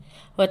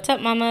What's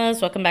up,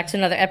 mamas? Welcome back to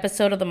another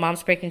episode of the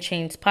Moms Breaking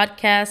Chains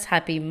podcast.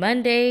 Happy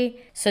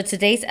Monday. So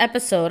today's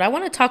episode, I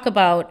want to talk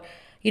about,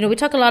 we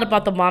talk a lot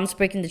about the moms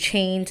breaking the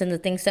chains and the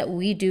things that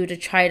we do to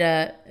try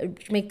to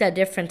make that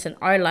difference in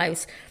our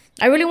lives.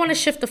 I really want to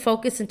shift the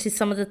focus into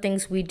some of the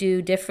things we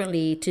do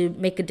differently to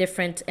make a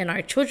difference in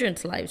our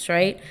children's lives,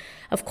 right?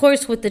 Of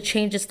course, with the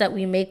changes that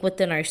we make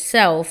within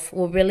ourselves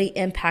will really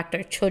impact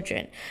our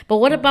children. But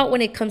what about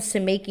when it comes to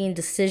making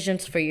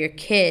decisions for your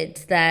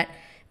kids that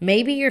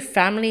maybe your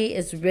family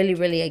is really,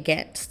 really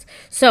against?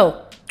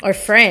 Or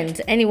friends,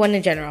 anyone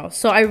in general.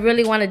 So I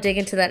really want to dig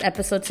into that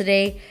episode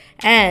today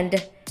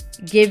and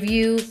give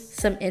you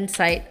some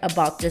insight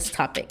about this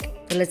topic.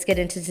 So let's get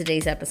into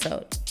today's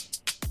episode.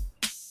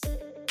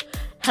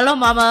 Hello,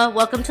 mama.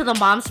 Welcome to the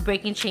Moms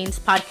Breaking Chains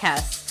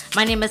podcast.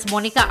 My name is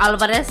Monica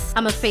Alvarez.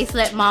 I'm a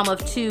faith-led mom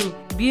of two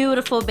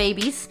beautiful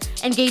babies,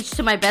 engaged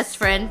to my best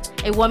friend,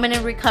 a woman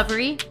in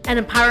recovery,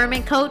 an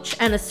empowerment coach,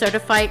 and a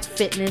certified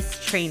fitness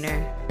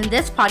trainer. In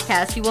this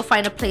podcast, you will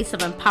find a place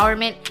of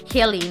empowerment,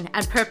 healing,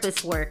 and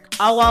purpose work,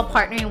 all while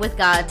partnering with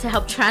God to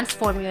help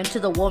transform you into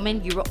the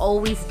woman you were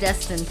always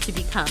destined to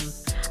become.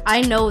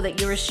 I know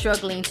that you are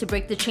struggling to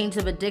break the chains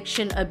of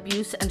addiction,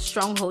 abuse, and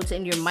strongholds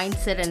in your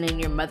mindset and in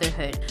your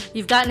motherhood.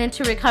 You've gotten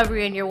into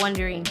recovery and you're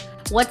wondering,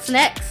 what's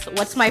next?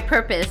 What's my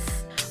purpose?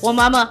 Well,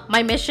 mama,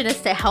 my mission is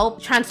to help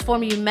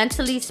transform you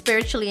mentally,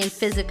 spiritually, and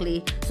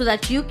physically so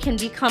that you can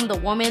become the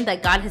woman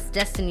that God has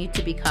destined you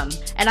to become.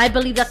 And I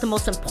believe that the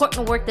most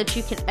important work that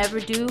you can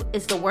ever do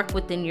is the work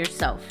within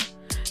yourself.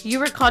 You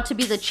were called to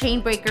be the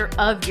chain breaker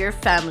of your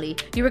family.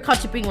 You were called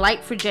to bring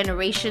light for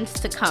generations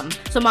to come.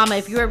 So mama,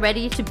 if you are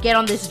ready to get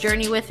on this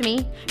journey with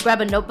me, grab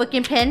a notebook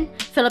and pen,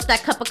 fill up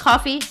that cup of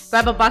coffee,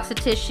 grab a box of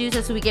tissues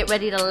as we get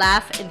ready to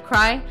laugh and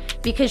cry,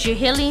 because your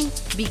healing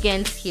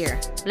begins here.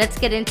 Let's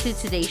get into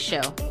today's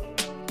show.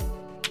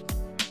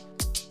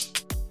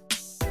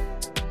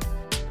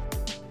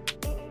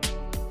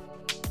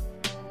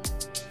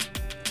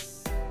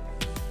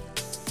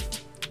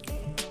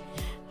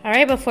 All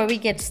right, before we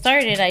get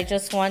started, I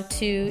just want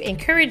to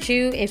encourage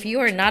you, if you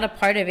are not a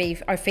part of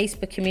our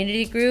Facebook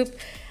community group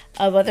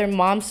of other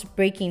moms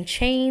breaking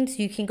chains,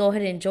 you can go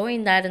ahead and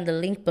join that in the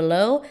link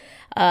below.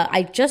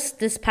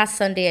 This past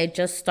Sunday, I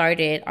just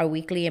started our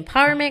weekly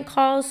empowerment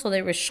calls. So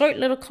they were short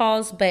little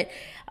calls, but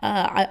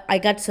I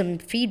got some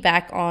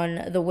feedback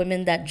on the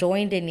women that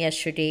joined in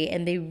yesterday,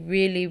 and they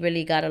really,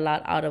 really got a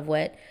lot out of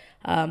what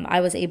I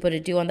was able to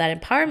do on that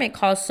empowerment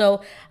call.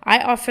 So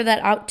I offer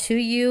that out to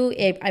you.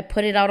 I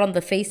put it out on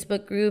the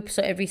Facebook group.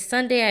 So every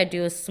Sunday I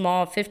do a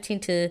small 15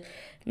 to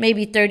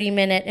maybe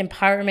 30-minute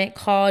empowerment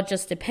call,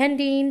 just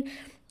depending.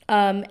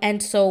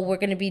 And so we're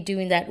going to be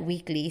doing that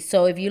weekly.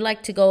 So if you'd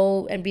like to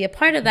go and be a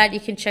part of that,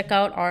 you can check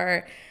out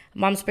our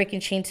Moms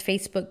Breaking Chains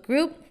Facebook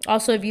group.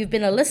 Also, if you've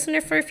been a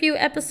listener for a few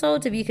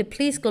episodes, if you could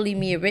please go leave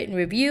me a written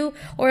review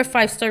or a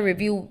 5-star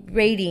review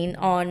rating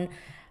on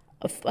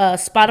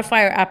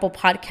Spotify or Apple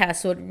Podcasts.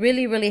 So it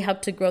really, really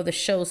helped to grow the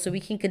show so we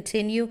can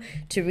continue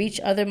to reach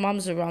other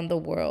moms around the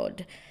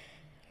world.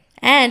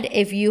 And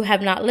if you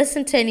have not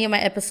listened to any of my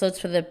episodes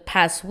for the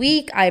past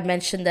week, I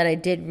mentioned that I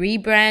did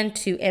rebrand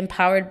to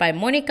Empowered by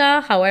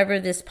Monica.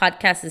 However, this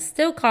podcast is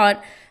still called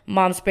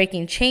Moms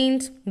Breaking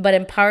Chains, but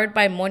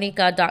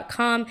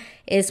empoweredbymonica.com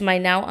is my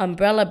now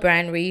umbrella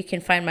brand where you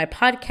can find my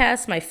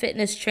podcast, my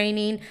fitness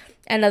training,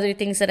 and other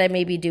things that I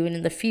may be doing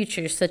in the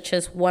future, such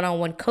as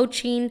one-on-one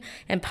coaching,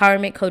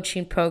 empowerment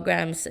coaching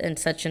programs, and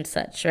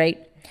such,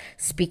 right?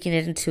 Speaking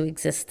it into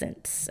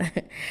existence.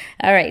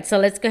 All right, so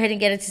let's go ahead and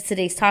get into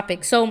today's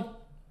topic. So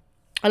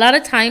a lot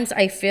of times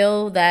I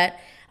feel that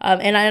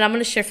and I'm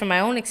going to share from my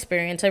own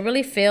experience. I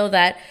really feel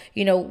that,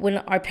 when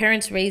our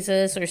parents raise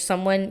us or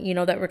someone,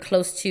 that we're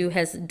close to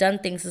has done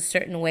things a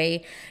certain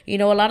way, a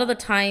lot of the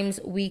times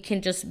we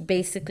can just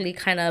basically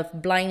kind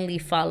of blindly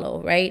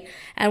follow, right?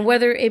 And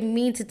whether it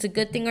means it's a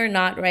good thing or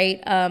not,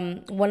 right?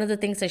 One of the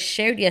things I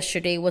shared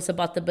yesterday was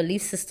about the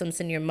belief systems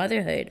in your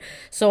motherhood.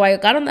 So I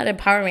got on that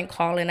empowerment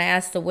call and I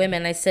asked the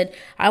women, I said,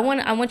 I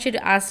want you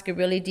to ask a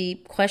really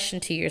deep question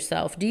to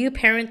yourself. Do you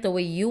parent the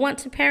way you want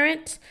to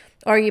parent?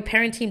 Or are you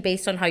parenting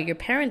based on how your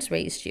parents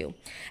raised you?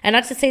 And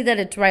not to say that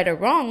it's right or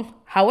wrong.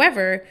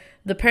 However,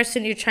 the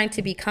person you're trying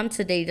to become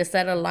today, does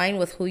that align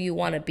with who you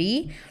want to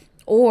be?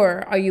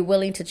 Or are you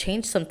willing to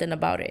change something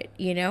about it,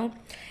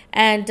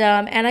 And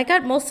I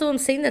got most of them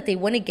saying that they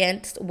went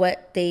against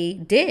what they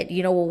did.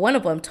 One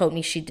of them told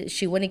me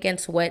she went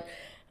against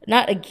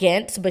not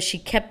against, but she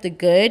kept the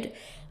good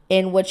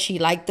in what she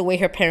liked, the way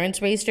her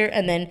parents raised her.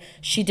 And then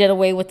she did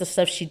away with the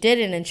stuff she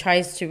didn't and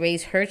tries to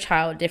raise her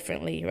child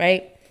differently,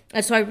 right?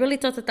 And so I really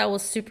thought that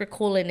was super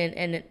cool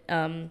and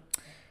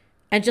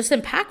just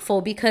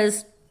impactful,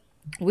 because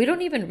we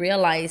don't even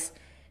realize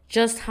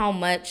just how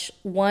much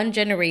one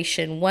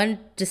generation, one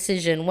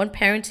decision, one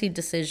parenting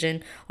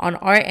decision on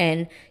our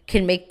end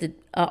can make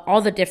all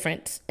the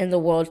difference in the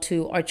world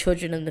to our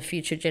children and the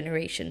future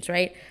generations,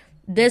 right?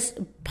 This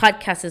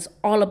podcast is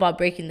all about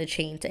breaking the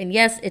chains. And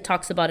yes, it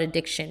talks about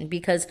addiction,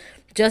 because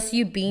just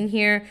you being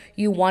here,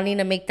 you wanting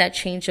to make that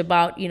change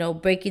about,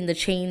 breaking the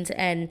chains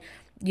and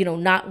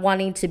not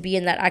wanting to be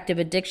in that active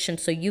addiction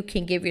so you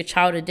can give your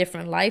child a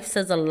different life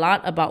says a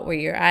lot about where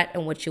you're at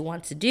and what you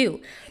want to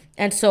do.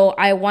 And so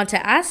I want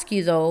to ask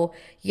you though,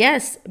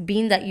 yes,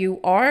 being that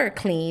you are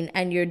clean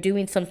and you're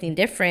doing something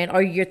different,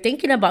 or you're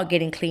thinking about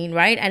getting clean,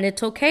 right? And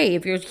it's okay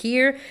if you're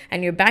here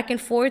and you're back and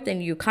forth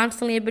and you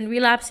constantly have been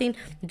relapsing,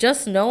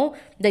 just know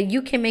that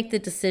you can make the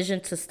decision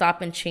to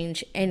stop and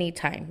change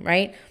anytime,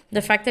 right?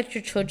 The fact that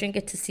your children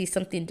get to see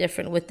something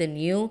different within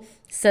you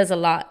says a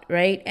lot,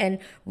 right? And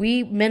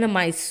we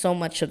minimize so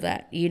much of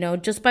that,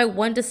 just by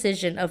one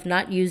decision of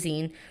not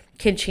using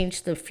can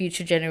change the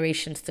future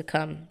generations to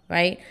come,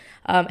 right?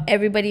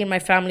 Everybody in my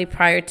family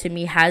prior to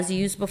me has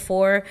used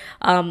before,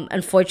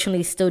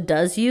 unfortunately still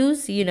does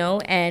use,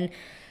 and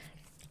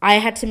I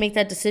had to make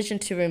that decision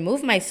to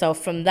remove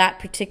myself from that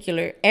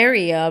particular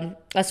area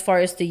as far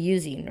as the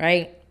using,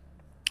 right?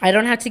 I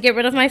don't have to get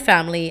rid of my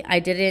family. I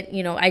didn't,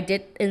 I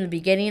did in the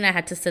beginning, I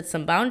had to set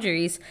some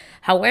boundaries.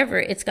 However,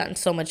 it's gotten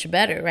so much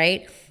better,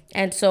 right?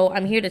 And so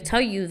I'm here to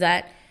tell you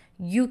that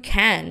you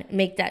can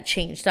make that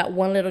change, that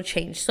one little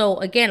change. So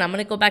again, I'm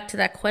going to go back to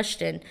that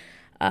question.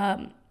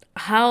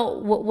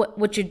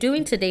 What you're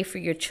doing today for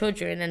your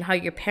children and how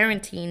you're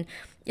parenting,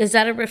 is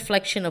that a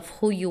reflection of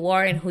who you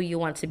are and who you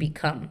want to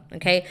become?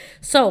 Okay.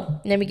 So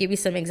let me give you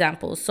some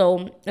examples.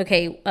 So,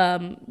 okay.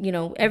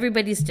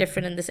 Everybody's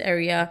different in this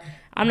area.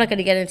 I'm not going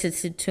to get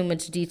into too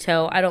much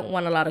detail. I don't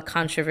want a lot of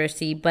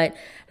controversy, but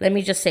let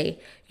me just say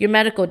your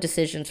medical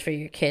decisions for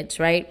your kids,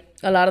 right?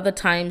 A lot of the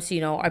times,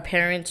 our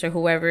parents or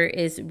whoever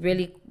is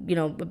really,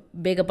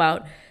 big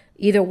about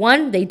either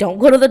one, they don't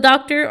go to the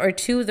doctor, or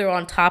two, they're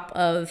on top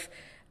of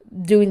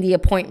doing the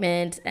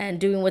appointment and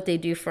doing what they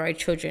do for our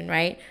children,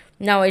 right?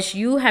 Now, as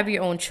you have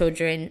your own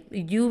children,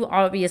 you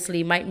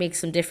obviously might make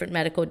some different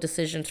medical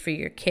decisions for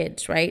your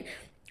kids, right?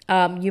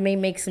 You may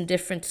make some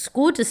different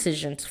school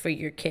decisions for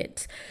your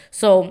kids.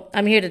 So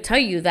I'm here to tell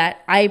you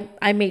that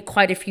I made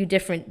quite a few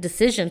different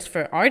decisions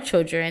for our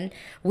children.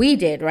 We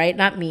did, right?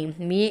 Not me.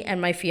 Me and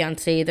my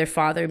fiance, their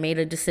father, made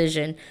a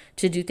decision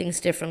to do things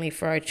differently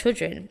for our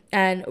children.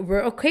 And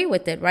we're okay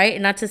with it, right?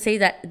 And not to say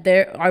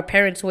that our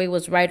parents' way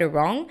was right or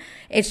wrong.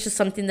 It's just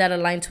something that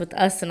aligns with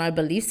us and our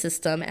belief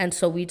system. And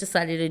so we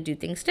decided to do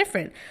things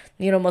different.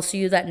 Most of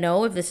you that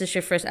know, if this is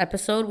your first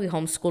episode, we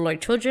homeschool our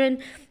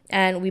children.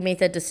 And we made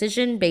that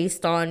decision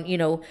based on,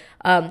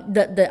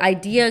 the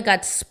idea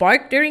got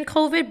sparked during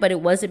COVID, but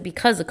it wasn't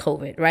because of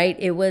COVID, right?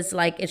 It was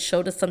like it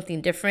showed us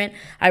something different.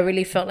 I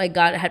really felt like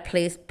God had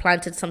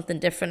planted something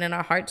different in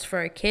our hearts for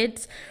our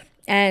kids.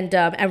 And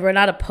we're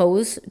not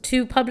opposed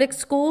to public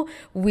school.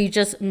 We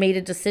just made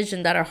a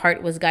decision that our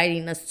heart was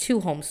guiding us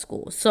to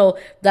homeschool. So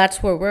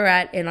that's where we're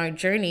at in our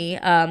journey.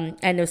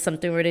 And if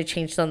something were to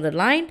change down the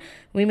line,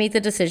 we made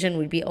the decision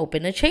we'd be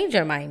open to change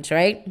our minds,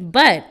 right?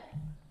 But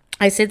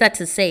I say that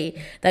to say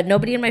that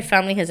nobody in my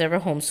family has ever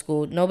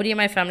homeschooled. Nobody in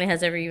my family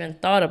has ever even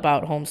thought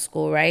about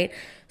homeschool, right?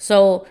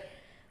 So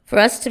for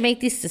us to make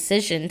these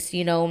decisions,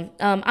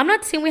 I'm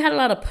not saying we had a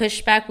lot of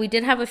pushback. We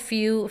did have a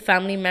few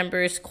family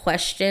members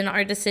question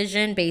our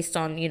decision based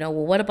on, well,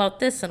 what about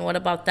this and what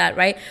about that,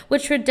 right?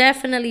 Which were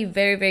definitely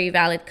very, very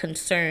valid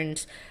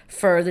concerns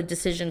for the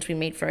decisions we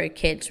made for our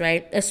kids,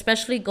 right?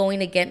 Especially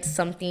going against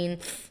something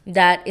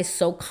that is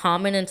so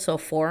common and so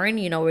foreign.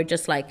 We're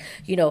just like,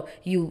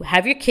 you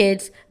have your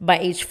kids by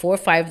age 4 or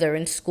 5, they're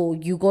in school,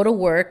 you go to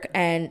work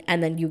and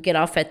then you get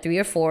off at 3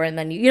 or 4 and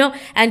then,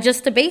 and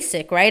just the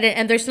basic, right?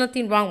 And there's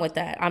nothing wrong with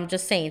that. I'm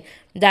just saying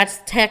that's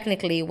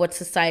technically what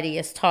society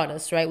has taught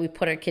us, right? We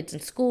put our kids in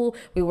school,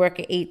 we work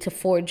an 8 to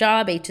 4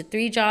 job, 8 to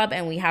 3 job,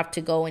 and we have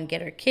to go and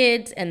get our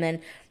kids, and then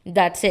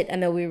that's it.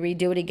 And then we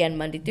redo it again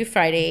Monday through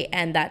Friday.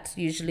 And that's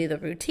usually the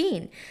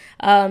routine.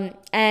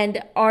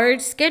 And our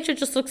schedule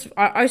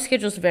our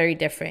schedule is very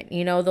different.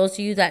 Those of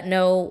you that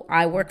know,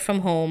 I work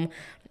from home.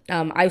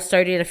 I've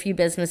started a few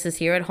businesses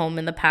here at home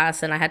in the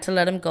past and I had to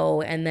let them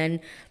go. And then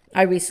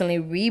I recently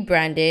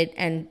rebranded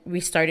and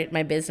restarted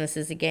my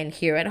businesses again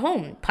here at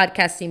home.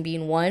 Podcasting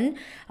being one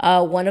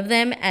of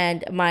them,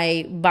 and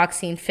my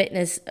boxing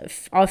fitness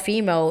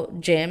all-female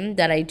gym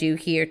that I do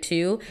here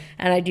too,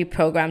 and I do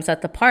programs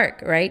at the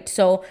park, right?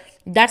 So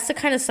that's the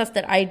kind of stuff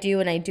that I do,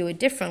 and I do it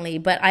differently.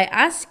 But I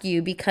ask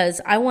you because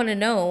I want to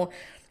know,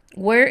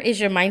 where is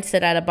your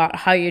mindset at about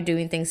how you're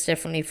doing things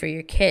differently for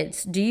your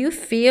kids? Do you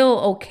feel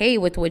okay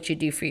with what you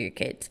do for your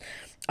kids?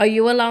 Are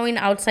you allowing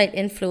outside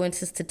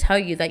influences to tell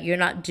you that you're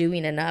not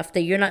doing enough,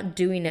 that you're not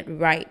doing it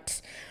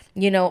right?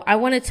 I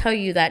want to tell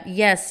you that,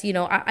 yes,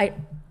 I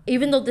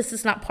even though this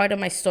is not part of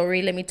my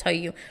story, let me tell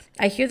you,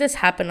 I hear this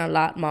happen a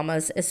lot,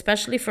 mamas,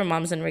 especially for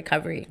moms in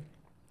recovery.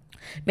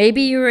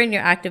 Maybe you were in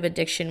your active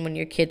addiction when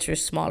your kids were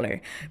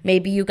smaller.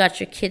 Maybe you got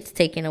your kids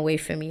taken away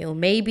from you.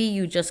 Maybe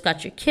you just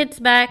got your kids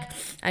back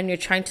and you're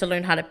trying to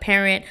learn how to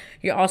parent.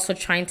 You're also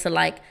trying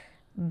to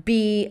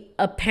be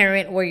a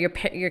parent where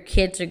your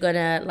kids are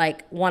gonna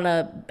want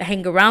to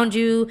hang around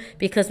you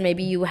because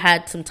maybe you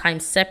had some time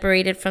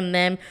separated from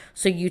them,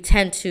 so you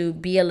tend to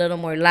be a little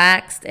more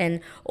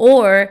laxed,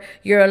 or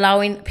you're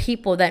allowing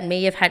people that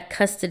may have had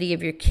custody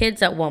of your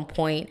kids at one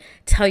point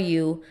tell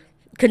you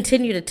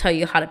continue to tell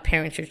you how to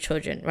parent your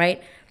children,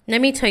 right?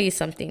 Let me tell you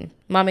something.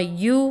 Mama,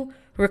 you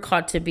were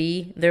called to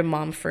be their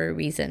mom for a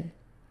reason.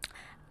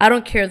 I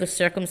don't care the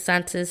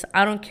circumstances.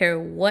 I don't care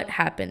what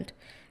happened,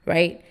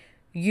 right?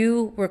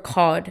 You were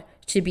called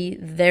to be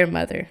their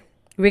mother.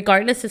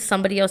 Regardless if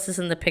somebody else is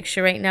in the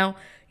picture right now,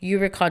 you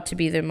were called to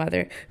be their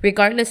mother.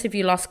 Regardless if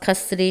you lost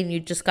custody and you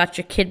just got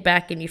your kid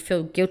back and you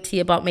feel guilty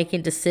about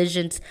making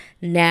decisions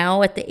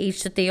now at the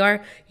age that they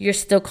are, you're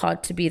still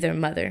called to be their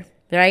mother,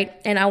 right?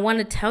 And I want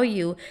to tell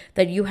you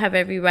that you have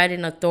every right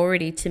and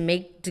authority to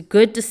make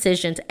good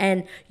decisions,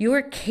 and you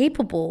are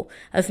capable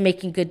of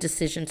making good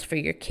decisions for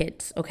your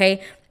kids,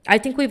 okay? I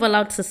think we've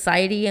allowed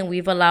society and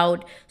we've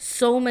allowed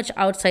so much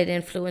outside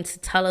influence to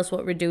tell us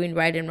what we're doing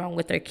right and wrong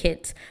with our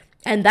kids.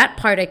 And that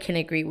part I can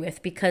agree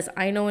with, because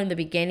I know in the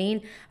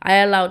beginning, I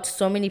allowed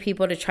so many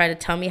people to try to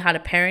tell me how to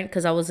parent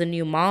because I was a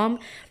new mom.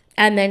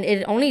 And then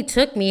it only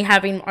took me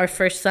having our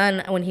first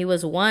son when he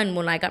was 1,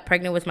 when I got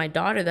pregnant with my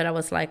daughter, that I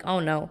was like, oh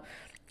no,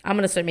 I'm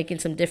going to start making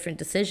some different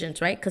decisions,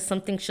 right? Because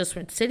some things just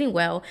weren't sitting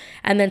well.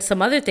 And then some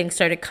other things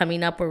started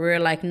coming up where we were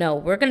like, no,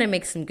 we're going to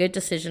make some good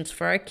decisions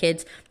for our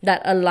kids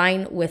that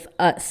align with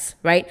us,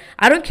 right?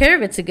 I don't care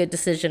if it's a good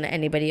decision to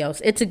anybody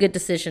else. It's a good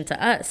decision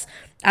to us.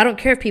 I don't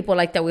care if people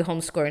like that we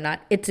homeschool or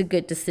not. It's a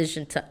good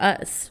decision to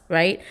us,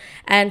 right?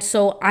 And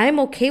so I'm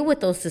okay with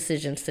those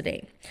decisions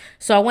today.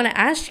 So I want to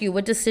ask you,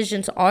 what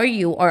decisions are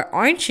you or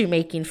aren't you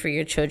making for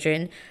your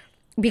children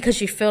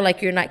because you feel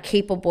like you're not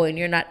capable and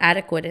you're not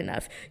adequate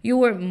enough?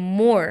 You are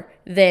more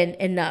than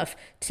enough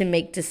to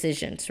make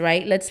decisions,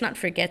 right? Let's not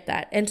forget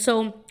that. And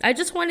so I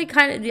just wanted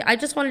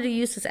to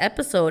use this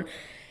episode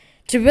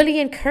to really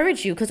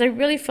encourage you, because I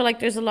really feel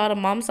like there's a lot of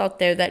moms out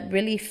there that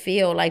really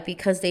feel like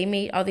because they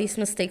made all these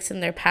mistakes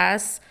in their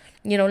past,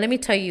 let me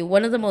tell you,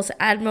 one of the most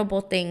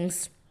admirable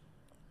things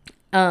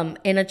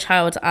in a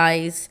child's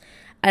eyes,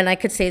 and I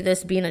could say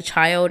this being a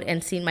child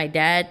and seeing my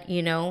dad,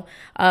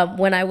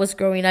 when I was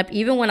growing up,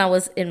 even when I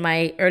was in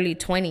my early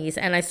 20s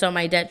and I saw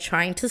my dad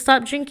trying to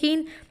stop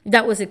drinking,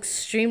 that was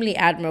extremely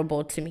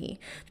admirable to me,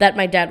 that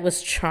my dad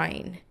was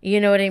trying. You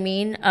know what I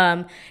mean?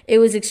 It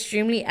was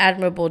extremely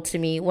admirable to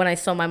me when I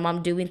saw my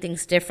mom doing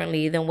things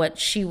differently than what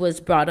she was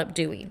brought up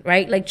doing,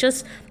 right? Like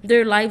just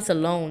their lives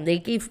alone, they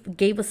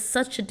gave us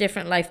such a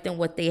different life than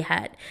what they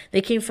had. They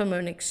came from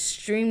an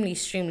extremely,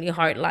 extremely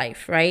hard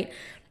life, right?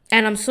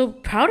 And I'm so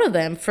proud of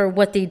them for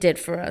what they did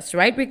for us,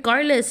 right?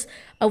 Regardless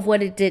of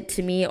what it did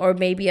to me or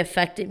maybe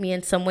affected me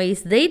in some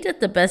ways, they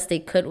did the best they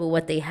could with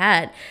what they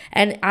had.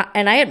 And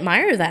I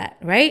admire that,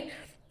 right?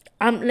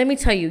 Let me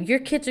tell you, your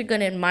kids are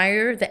going to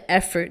admire the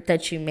effort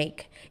that you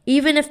make,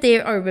 even if they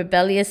are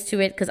rebellious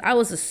to it, because I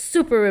was a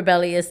super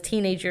rebellious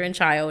teenager and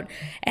child,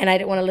 and I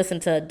didn't want to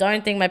listen to a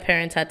darn thing my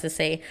parents had to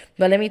say.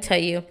 But let me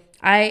tell you,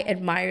 I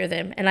admire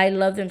them and I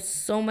love them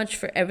so much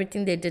for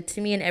everything they did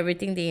to me and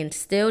everything they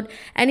instilled,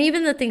 and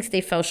even the things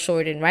they fell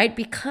short in, right?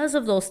 Because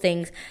of those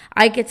things,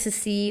 I get to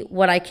see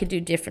what I can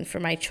do different for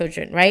my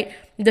children, right?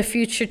 The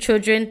future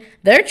children,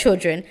 they're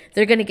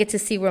going to get to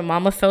see where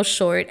mama fell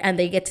short, and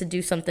they get to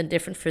do something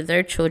different for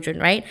their children,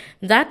 right?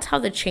 That's how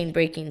the chain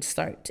breaking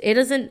starts. It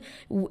doesn't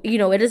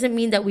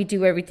mean that we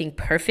do everything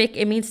perfect.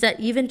 It means that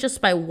even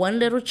just by one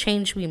little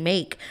change we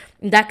make,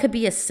 that could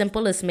be as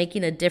simple as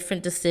making a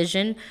different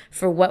decision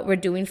for what we're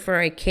doing for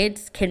our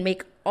kids, can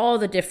make all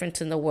the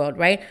difference in the world,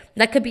 right?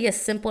 That could be as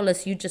simple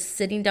as you just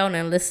sitting down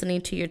and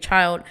listening to your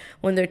child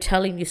when they're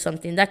telling you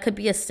something. That could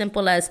be as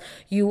simple as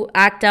you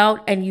act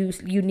out and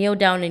you kneel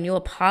down and you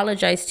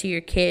apologize to your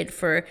kid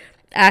for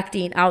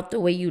acting out the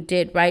way you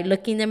did, right?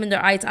 Looking them in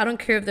their eyes. I don't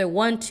care if they're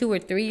 1, 2, or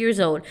 3 years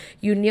old.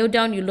 You kneel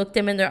down, you look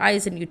them in their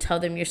eyes, and you tell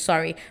them you're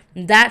sorry.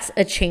 That's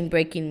a chain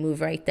breaking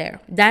move right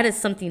there. That is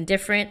something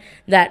different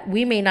that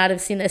we may not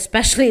have seen,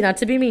 especially, not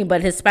to be mean,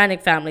 but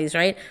Hispanic families,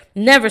 right?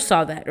 Never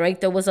saw that,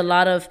 right? There was a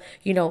lot of,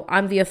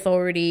 I'm the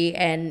authority,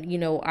 and,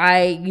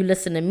 you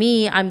listen to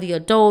me, I'm the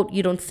adult,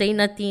 you don't say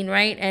nothing,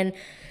 right? And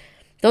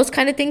those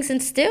kind of things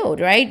instilled,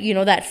 right?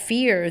 That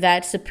fear,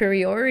 that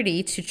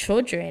superiority to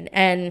children.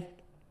 And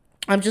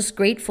I'm just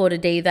grateful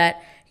today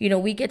that,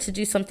 we get to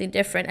do something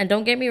different. And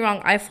don't get me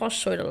wrong, I fall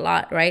short a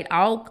lot, right?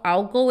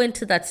 I'll go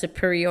into that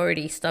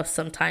superiority stuff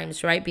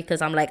sometimes, right? Because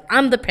I'm like,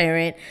 I'm the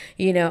parent,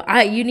 you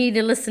need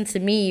to listen to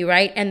me,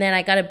 right? And then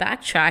I got to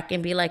backtrack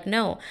and be like,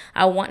 no,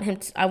 I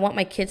want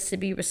my kids to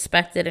be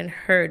respected and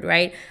heard,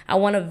 right? I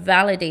want to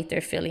validate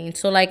their feelings.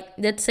 So like,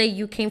 let's say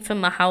you came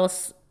from a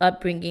house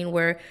upbringing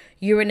where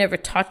you were never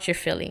taught your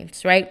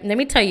feelings, right? Let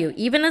me tell you,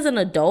 even as an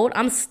adult,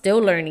 I'm still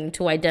learning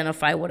to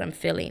identify what I'm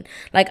feeling.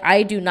 Like,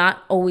 I do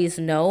not always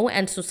know.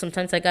 And so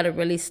sometimes I got to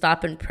really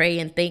stop and pray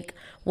and think,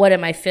 what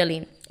am I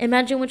feeling?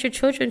 Imagine what your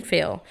children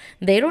feel.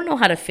 They don't know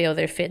how to feel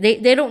their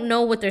they don't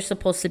know what they're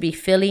supposed to be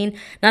feeling.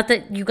 Not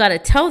that you got to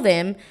tell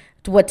them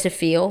what to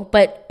feel,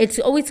 but it's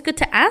always good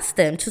to ask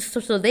them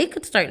so they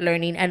could start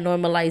learning and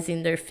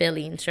normalizing their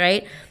feelings,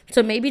 right?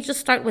 So maybe just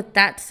start with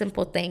that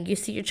simple thing. You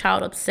see your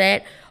child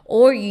upset,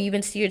 or you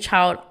even see your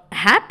child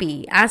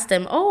happy. Ask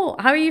them, oh,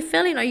 how are you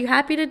feeling? Are you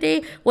happy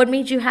today? What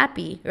made you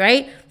happy,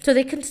 right? So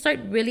they can start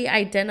really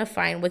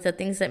identifying with the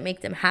things that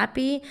make them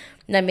happy,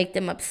 that make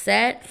them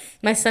upset.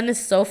 My son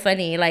is so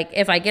funny. Like,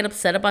 if I get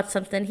upset about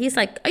something, he's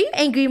like, are you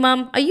angry,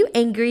 mom? Are you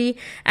angry?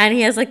 And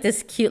he has like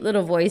this cute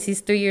little voice.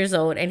 He's 3 years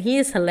old and he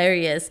is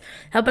hilarious.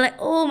 He'll be like,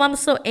 oh, mom's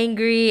so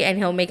angry. And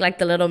he'll make like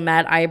the little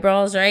mad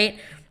eyebrows, right?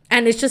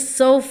 And it's just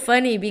so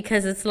funny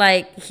because it's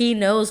like he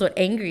knows what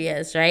angry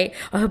is, right?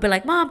 Or he'll be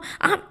like, Mom,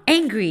 I'm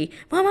angry.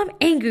 Mom, I'm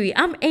angry.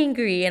 I'm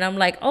angry. And I'm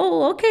like,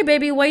 oh, okay,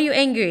 baby, why are you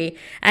angry?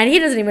 And he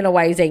doesn't even know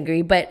why he's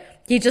angry, but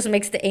he just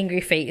makes the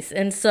angry face.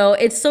 And so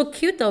it's so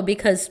cute, though,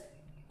 because,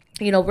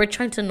 you know, we're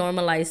trying to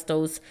normalize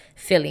those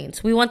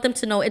feelings. We want them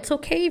to know it's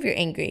okay if you're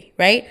angry,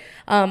 right?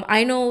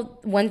 I know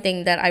one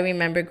thing that I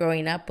remember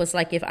growing up was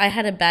like if I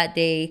had a bad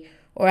day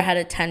or I had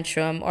a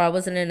tantrum or I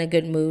wasn't in a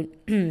good mood,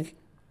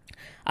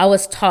 I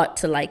was taught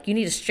to like, you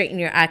need to straighten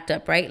your act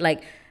up, right?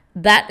 Like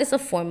that is a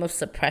form of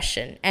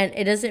suppression. And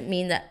it doesn't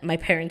mean that my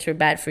parents were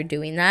bad for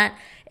doing that.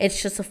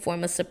 It's just a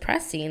form of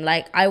suppressing.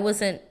 Like I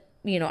wasn't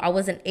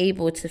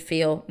able to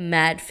feel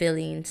mad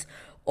feelings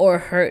or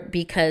hurt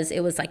because it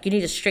was like, you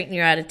need to straighten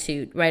your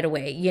attitude right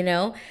away, you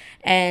know?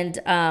 And,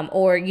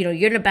 or, you know,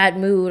 you're in a bad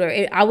mood,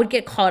 or I would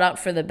get called out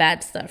for the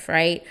bad stuff,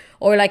 right?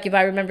 Or like if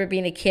I remember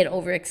being a kid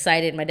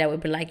overexcited, my dad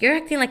would be like, you're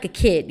acting like a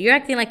kid. You're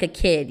acting like a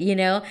kid, you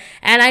know?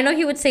 And I know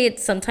he would say it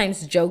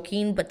sometimes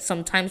joking, but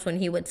sometimes when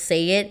he would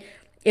say it,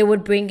 it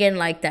would bring in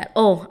like that,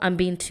 oh, I'm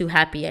being too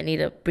happy. I need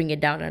to bring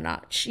it down a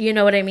notch. You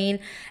know what I mean?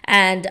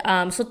 And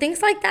so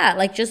things like that,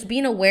 like just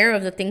being aware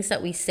of the things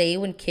that we say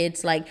when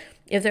kids, like,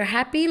 if they're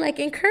happy, like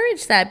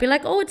encourage that. Be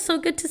like, oh, it's so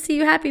good to see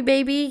you happy,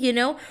 baby, you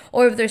know?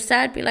 Or if they're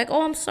sad, be like,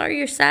 oh, I'm sorry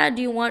you're sad.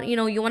 Do you want,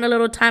 you want a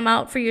little time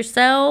out for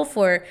yourself,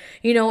 or,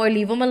 or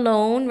leave them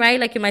alone, right?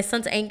 Like if my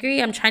son's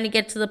angry, I'm trying to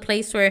get to the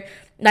place where,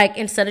 like,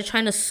 instead of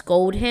trying to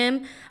scold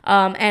him,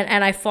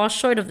 and I fall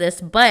short of this,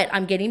 but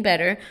I'm getting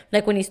better.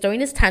 Like when he's throwing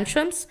his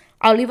tantrums,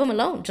 I'll leave him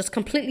alone, just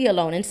completely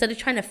alone. Instead of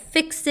trying to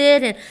fix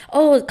it and,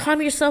 oh,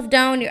 calm yourself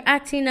down, you're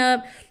acting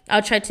up.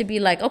 I'll try to be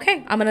like,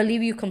 okay, I'm going to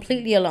leave you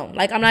completely alone.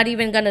 Like, I'm not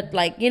even going to,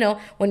 like,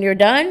 when you're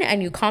done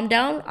and you calm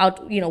down,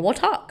 we'll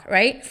talk,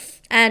 right?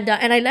 And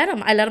I let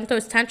him throw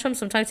his tantrum.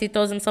 Sometimes he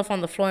throws himself on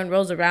the floor and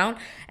rolls around,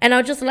 and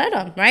I'll just let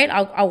him, right?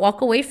 I'll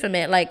walk away from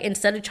it. Like,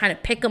 instead of trying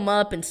to pick him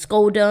up and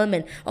scold him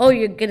and, oh,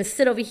 you're going to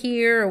sit over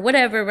here or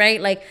whatever, right?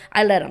 Like,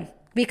 I let him,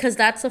 because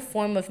that's a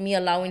form of me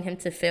allowing him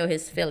to feel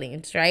his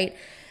feelings, right?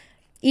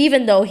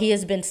 Even though he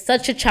has been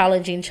such a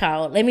challenging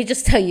child, let me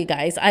just tell you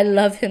guys, I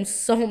love him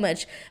so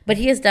much, but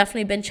he has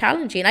definitely been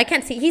challenging. I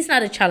can't see, he's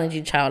not a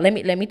challenging child. Let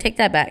me take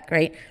that back,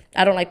 right?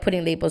 I don't like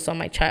putting labels on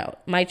my child.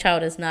 My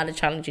child is not a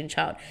challenging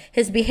child.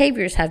 His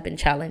behaviors have been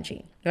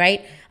challenging,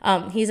 right?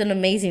 He's an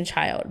amazing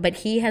child, but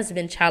he has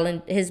been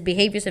challenged. His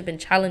behaviors have been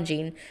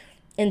challenging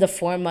in the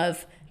form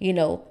of,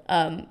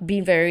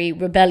 being very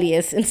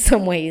rebellious in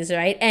some ways,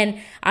 right? And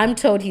I'm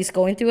told he's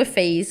going through a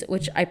phase,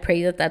 which I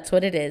pray that that's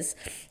what it is.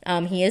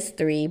 He is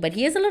 3, but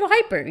he is a little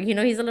hyper.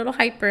 He's a little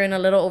hyper and a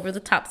little over the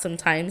top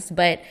sometimes,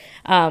 but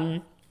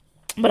I'm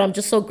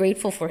just so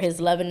grateful for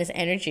his love and his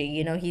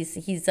energy.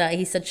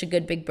 He's such a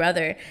good big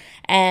brother,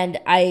 and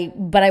I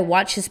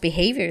watch his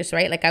behaviors,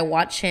 right? Like I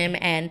watch him,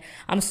 and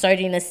I'm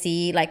starting to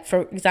see, like,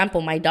 for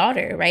example, my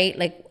daughter, right?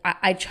 Like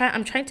I'm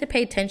trying to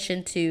pay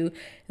attention to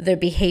their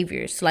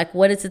behaviors. Like,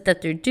 what is it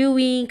that they're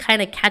doing?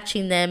 Kind of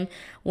catching them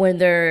when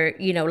they're,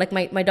 like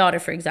my daughter,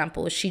 for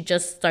example, she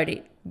just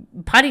started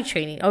potty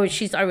training. Oh,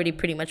 she's already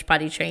pretty much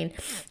potty trained.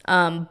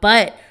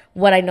 But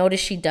what I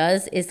noticed she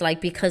does is,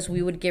 like, because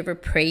we would give her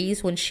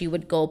praise when she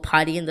would go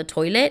potty in the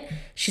toilet,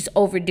 she's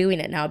overdoing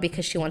it now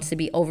because she wants to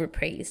be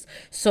overpraised.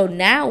 So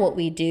now what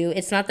we do,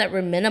 it's not that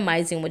we're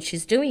minimizing what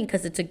she's doing,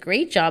 because it's a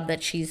great job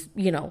that she's,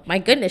 my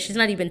goodness, she's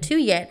not even 2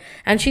 yet,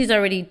 and she's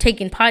already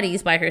taking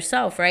potties by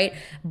herself, right?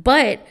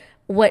 But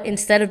what,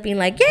 instead of being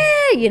like,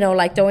 yeah,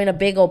 like throwing a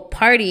big old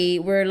party,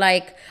 we're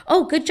like,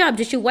 oh, good job.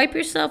 Did you wipe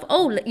yourself?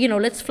 Oh,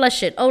 let's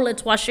flush it. Oh,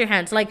 let's wash your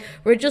hands. Like,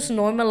 we're just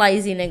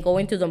normalizing and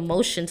going through the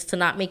motions to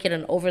not make it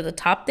an over the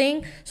top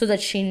thing, so that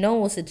she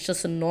knows it's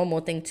just a normal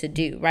thing to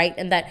do, right?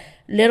 And that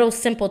little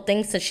simple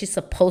things that she's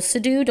supposed to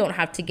do don't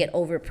have to get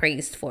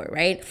overpraised for,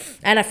 right?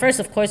 And at first,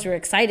 of course, we're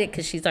excited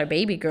because she's our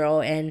baby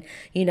girl, and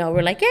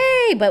we're like,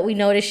 yay, but we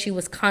noticed she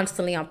was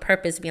constantly on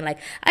purpose being like,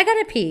 I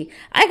gotta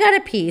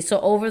pee. So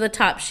over the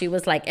top, she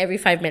was like every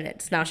 5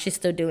 minutes. Now she's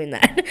still doing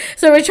that.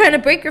 So we're trying to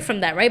break her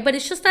from that, right? But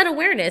it's just that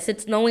awareness.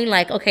 It's knowing,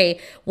 like, okay,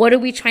 what are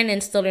we trying to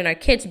instill in our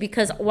kids?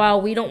 Because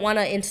while we don't want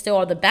to instill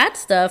all the bad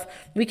stuff,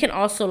 we can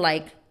also,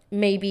 like,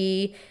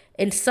 maybe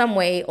in some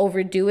way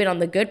overdo it on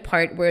the good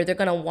part, where they're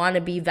going to want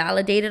to be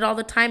validated all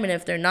the time. And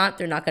if they're not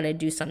going to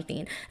do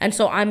something. And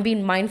so I'm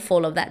being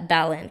mindful of that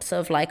balance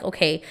of, like,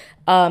 okay,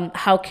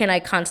 how can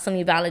I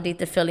constantly validate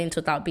the feelings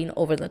without being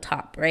over the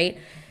top, right?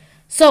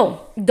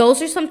 So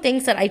those are some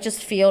things that I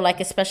just feel like,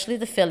 especially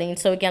the feelings.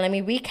 So again, let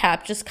me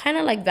recap, just kind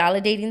of like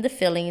validating the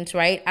feelings,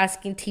 right?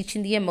 Asking,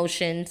 teaching the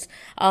emotions.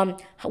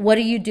 What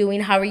are you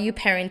doing? How are you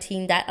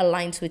parenting that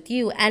aligns with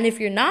you? And if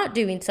you're not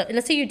doing something,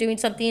 let's say you're doing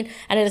something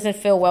and it doesn't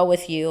feel well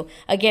with you.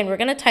 Again, we're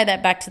going to tie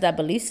that back to that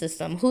belief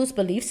system. Whose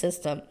belief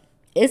system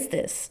is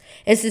this?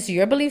 Is this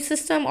your belief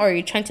system, or are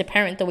you trying to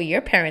parent the way your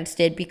parents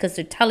did because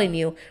they're telling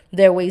you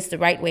their way is the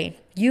right way?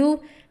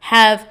 You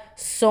have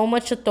so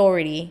much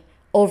authority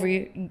over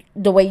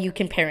the way you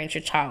can parent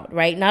your child,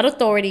 right? Not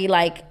authority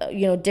like,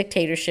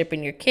 dictatorship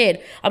in your kid.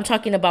 I'm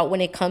talking about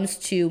when it comes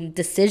to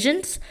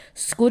decisions,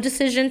 school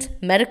decisions,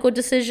 medical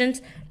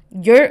decisions.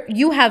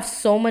 You have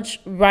so much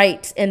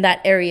right in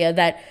that area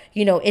that,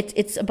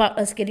 it's about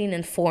us getting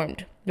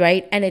informed,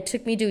 right? And it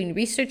took me doing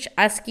research,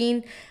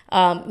 asking,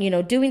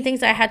 doing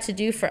things I had to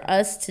do for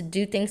us to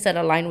do things that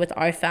align with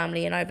our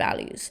family and our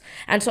values.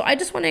 And so I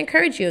just want to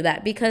encourage you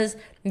that, because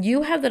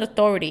you have that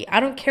authority. I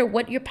don't care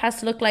what your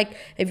past looked like.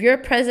 If you're a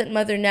present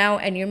mother now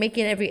and you're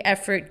making every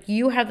effort,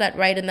 you have that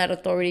right and that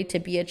authority to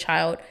be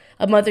a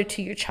mother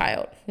to your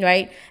child,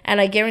 right?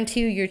 And I guarantee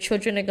you, your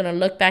children are going to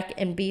look back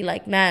and be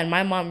like, man,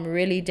 my mom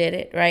really did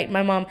it, right?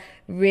 My mom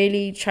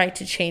really tried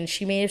to change.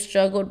 She may have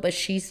struggled, but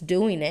she's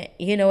doing it.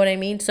 You know what I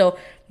mean? So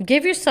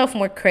give yourself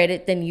more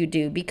credit than you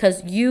do,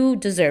 because you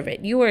deserve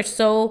it. You are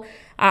so,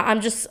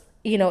 I'm just,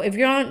 if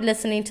you're not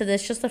listening to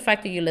this, just the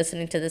fact that you're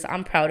listening to this,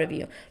 I'm proud of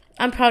you.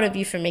 I'm proud of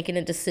you for making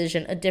a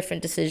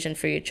different decision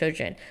for your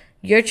children.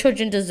 Your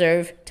children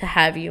deserve to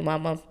have you,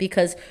 mama,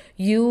 because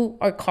you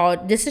are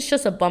called. This is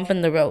just a bump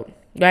in the road,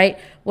 right?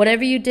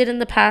 Whatever you did in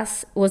the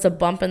past was a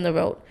bump in the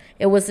road.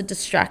 It was a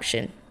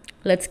distraction.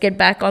 Let's get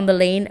back on the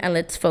lane and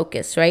let's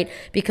focus, right?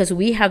 Because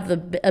we have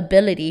the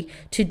ability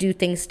to do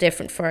things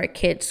different for our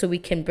kids, so we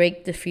can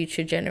break the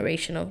future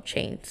generational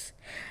chains.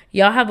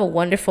 Y'all have a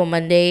wonderful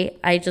Monday.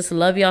 I just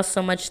love y'all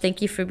so much.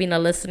 Thank you for being a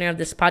listener of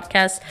this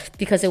podcast,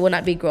 because it would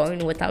not be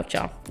growing without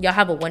y'all. Y'all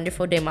have a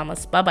wonderful day,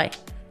 mamas. Bye-bye.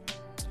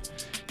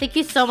 Thank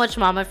you so much,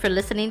 Mama, for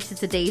listening to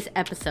today's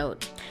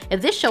episode.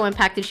 If this show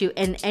impacted you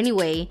in any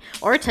way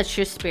or touched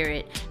your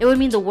spirit, it would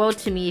mean the world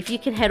to me if you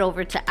can head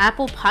over to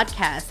Apple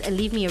Podcasts and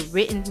leave me a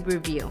written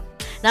review.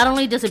 Not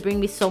only does it bring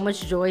me so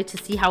much joy to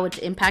see how it's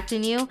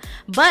impacting you,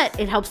 but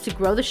it helps to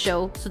grow the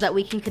show so that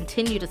we can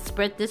continue to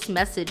spread this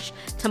message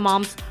to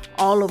moms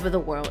all over the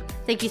world.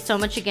 Thank you so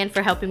much again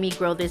for helping me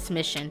grow this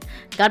mission.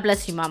 God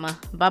bless you, Mama.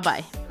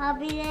 Bye-bye.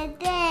 Happy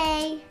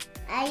day.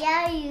 I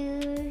love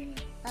you.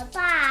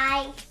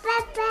 Bye-bye.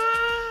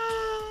 Bye-bye.